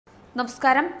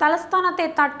നമസ്കാരം. തലസ്ഥാനത്തെ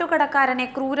തട്ടുകടക്കാരനെ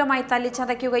ക്രൂരമായി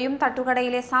തല്ലിച്ചതയ്ക്കുകയും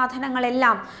തട്ടുകടയിലെ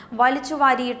സാധനങ്ങളെല്ലാം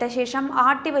വലിച്ചുവാരിയിട്ട ശേഷം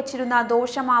ആട്ടിവച്ചിരുന്ന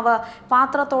ദോശമാവ്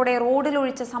പാത്രത്തോടെ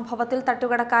റോഡിലൊഴിച്ച സംഭവത്തിൽ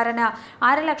തട്ടുകടക്കാരന്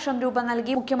 1.5 ലക്ഷം രൂപ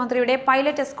നൽകി മുഖ്യമന്ത്രിയുടെ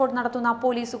പൈലറ്റ് എസ്കോർട്ട് നടത്തുന്ന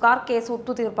പോലീസുകാർ കേസ്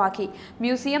ഒത്തുതീർപ്പാക്കി.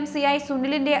 മ്യൂസിയം സിഐ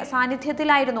സുനിലിന്റെ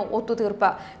സാന്നിധ്യത്തിലായിരുന്നു ഒത്തുതീർപ്പ്.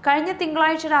 കഴിഞ്ഞ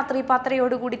തിങ്കളാഴ്ച രാത്രി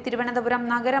 10:30 തിരുവനന്തപുരം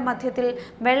നഗരമധ്യത്തിൽ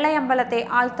വെള്ളയമ്പലത്തെ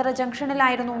ആൽത്തറ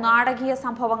ജംഗ്ഷനിലായിരുന്നു നാടകീയ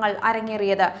സംഭവങ്ങൾ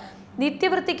അരങ്ങേറിയത്.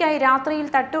 നിത്യവൃത്തിക്കായി രാത്രിയിൽ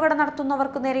തട്ടുകട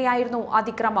നടത്തുന്നവർക്കു നേരെയായിരുന്നു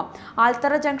അതിക്രമം.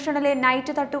 ആൽത്തറ ജംഗ്ഷനിലെ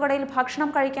നൈറ്റ് തട്ടുകടയിൽ ഭക്ഷണം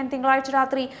കഴിക്കാൻ തിങ്കളാഴ്ച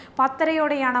രാത്രി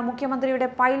 10:30 മുഖ്യമന്ത്രിയുടെ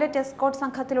പൈലറ്റ് എസ്കോർട്ട്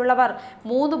സംഘത്തിലുള്ളവർ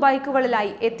 3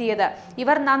 ബൈക്കുകളിലായി എത്തിയത്.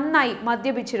 ഇവർ നന്നായി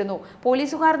മദ്യപിച്ചിരുന്നു.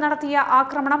 പോലീസുകാർ നടത്തിയ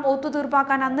ആക്രമണം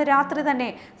ഒത്തുതീർപ്പാക്കാൻ അന്ന് രാത്രി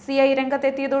തന്നെ സിഐ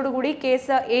രംഗത്തെത്തിയതോടുകൂടി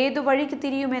കേസ് ഏതു വഴിക്ക്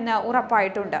തിരിയുമെന്ന്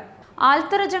ഉറപ്പായിട്ടുണ്ട്.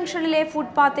 ആൽത്തറ ജംഗ്ഷനിലെ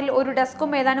ഫുട്പാത്തിൽ ഒരു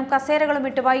ഡെസ്കും ഏതാനും കസേരകളും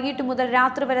ഇട്ട് വൈകിട്ട് മുതൽ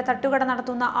രാത്രി വരെ തട്ടുകട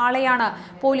നടത്തുന്ന ആളെയാണ്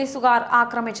പോലീസുകാർ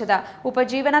ആക്രമിച്ചത്.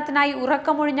 ഉപജീവനത്തിനായി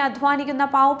ഉറക്കമൊഴിഞ്ഞ് അധ്വാനിക്കുന്ന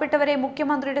പാവപ്പെട്ടവരെ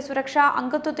മുഖ്യമന്ത്രിയുടെ സുരക്ഷാ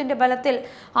അംഗത്വത്തിന്റെ ബലത്തിൽ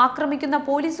ആക്രമിക്കുന്ന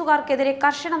പോലീസുകാർക്കെതിരെ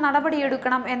കർശന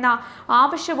നടപടിയെടുക്കണം എന്ന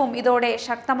ആവശ്യവും ഇതോടെ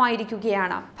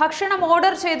ശക്തമായിരിക്കുകയാണ്. ഭക്ഷണം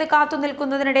ഓർഡർ ചെയ്ത്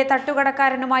കാത്തുനിൽക്കുന്നതിനിടെ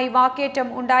തട്ടുകടക്കാരനുമായി വാക്കേറ്റം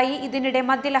ഉണ്ടായി. ഇതിനിടെ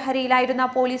മദ്യലഹരിയിലായിരുന്ന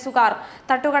പോലീസുകാർ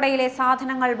തട്ടുകടയിലെ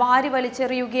സാധനങ്ങൾ വാരി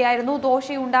വലിച്ചെറിയുകയായിരുന്നു.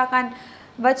 ദോശയുണ്ടാക്കാൻ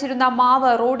വച്ചിരുന്ന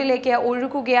മാവ് റോഡിലേക്ക്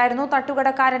ഒഴുകുകയായിരുന്നു.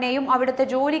 തട്ടുകടക്കാരനെയും അവിടുത്തെ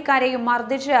ജോലിക്കാരെയും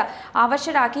മർദ്ദിച്ച്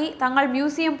അവശരാക്കി. തങ്ങൾ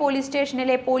മ്യൂസിയം പോലീസ്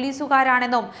സ്റ്റേഷനിലെ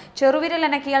പോലീസുകാരാണെന്നും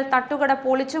ചെറുവിരലനക്കിയാൽ തട്ടുകട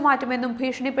പൊളിച്ചു മാറ്റുമെന്നും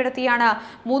ഭീഷണിപ്പെടുത്തിയാണ്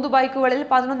 3 ബൈക്കുകളിൽ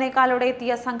 11:15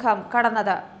 എത്തിയ സംഘം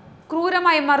കടന്നത്.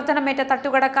 ക്രൂരമായി മർദ്ദനമേറ്റ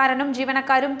തട്ടുകടക്കാരനും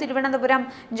ജീവനക്കാരും തിരുവനന്തപുരം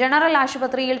ജനറൽ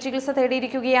ആശുപത്രിയിൽ ചികിത്സ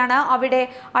തേടിയിരിക്കുകയാണ്. അവിടെ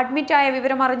അഡ്മിറ്റായ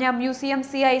വിവരമറിഞ്ഞ മ്യൂസിയം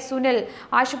സിഐ സുനിൽ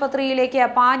ആശുപത്രിയിലേക്ക്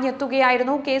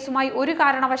പാഞ്ഞെത്തുകയായിരുന്നു. കേസുമായി ഒരു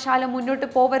കാരണവശാലും മുന്നോട്ട്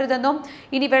പോവരുതെന്നും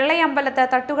ഇനി വെള്ളയമ്പലത്ത്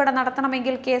തട്ടുകട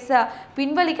നടത്തണമെങ്കിൽ കേസ്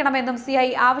പിൻവലിക്കണമെന്നും സിഐ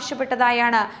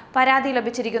ആവശ്യപ്പെട്ടതായാണ് പരാതി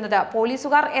ലഭിച്ചിരിക്കുന്നത്.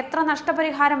 പോലീസുകാർ എത്ര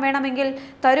നഷ്ടപരിഹാരം വേണമെങ്കിൽ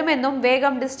തരുമെന്നും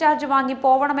വേഗം ഡിസ്ചാർജ് വാങ്ങി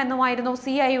പോവണമെന്നുമായിരുന്നു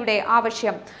സിഐയുടെ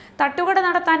ആവശ്യം. തട്ടുകട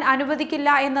നടത്താൻ അനുവദിക്കില്ല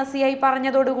എന്ന് സിഐ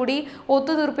പറഞ്ഞതോടുകൂടി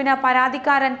ഒത്തുതീർപ്പിന്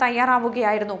പരാതിക്കാരൻ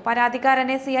തയ്യാറാവുകയായിരുന്നു.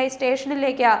 പരാതിക്കാരനെ സിഐ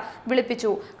സ്റ്റേഷനിലേക്ക്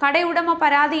വിളിപ്പിച്ചു. കടയുടമ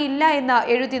പരാതിയില്ല എന്ന്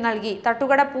എഴുതി നൽകി.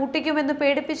 തട്ടുകട പൂട്ടിക്കുമെന്ന്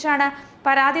പേടിപ്പിച്ചാണ്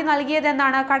പരാതി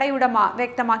നൽകിയതെന്നാണ് കടയുടമ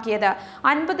വ്യക്തമാക്കിയത്.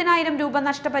 50,000 രൂപ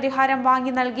നഷ്ടപരിഹാരം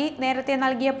വാങ്ങി നൽകി. നേരത്തെ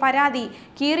നൽകിയ പരാതി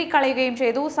കീറിക്കളയുകയും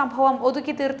ചെയ്തു. സംഭവം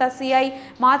ഒതുക്കി തീർത്ത സിഐ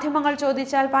മാധ്യമങ്ങൾ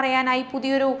ചോദിച്ചാൽ പറയാനായി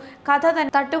പുതിയൊരു കഥ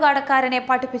തന്നെ തട്ടുകടക്കാരനെ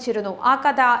പഠിപ്പിച്ചിരുന്നു. ആ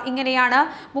കഥ ഇങ്ങനെയാണ്.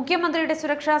 മുഖ്യമന്ത്രിയുടെ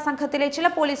സുരക്ഷാ സംഘത്തിലെ ചില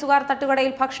പോലീസുകാർ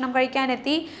തട്ടുകടയിൽ ഭക്ഷണം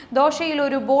കഴിക്കാനെത്തി. ദോശയിൽ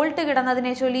ഒരു ബോൾട്ട്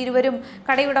കിടന്നതിനെ ചൊല്ലി ഇരുവരും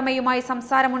കടയുടമയുമായി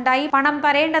സംസാരമുണ്ടായി. പണം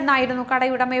തരേണ്ടെന്നായിരുന്നു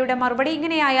കടയുടമയുടെ മറുപടി.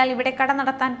 ഇങ്ങനെയായാൽ ഇവിടെ കട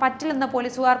നടത്താൻ പറ്റില്ലെന്ന്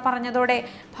പോലീസുകാർ പറഞ്ഞതോടെ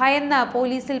ഭയന്ന്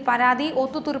പോലീസിൽ പരാതി.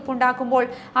 ഒത്തുതീർപ്പുണ്ടാക്കുമ്പോൾ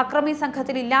അക്രമി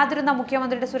സംഘത്തിൽ ഇല്ലാതിരുന്ന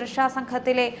മുഖ്യമന്ത്രിയുടെ സുരക്ഷാ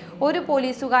സംഘത്തിലെ ഒരു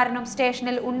പോലീസുകാരനും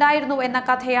സ്റ്റേഷനിൽ ഉണ്ടായിരുന്നു എന്ന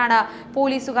കഥയാണ്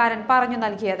പോലീസുകാരൻ പറഞ്ഞു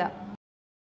നൽകിയത്.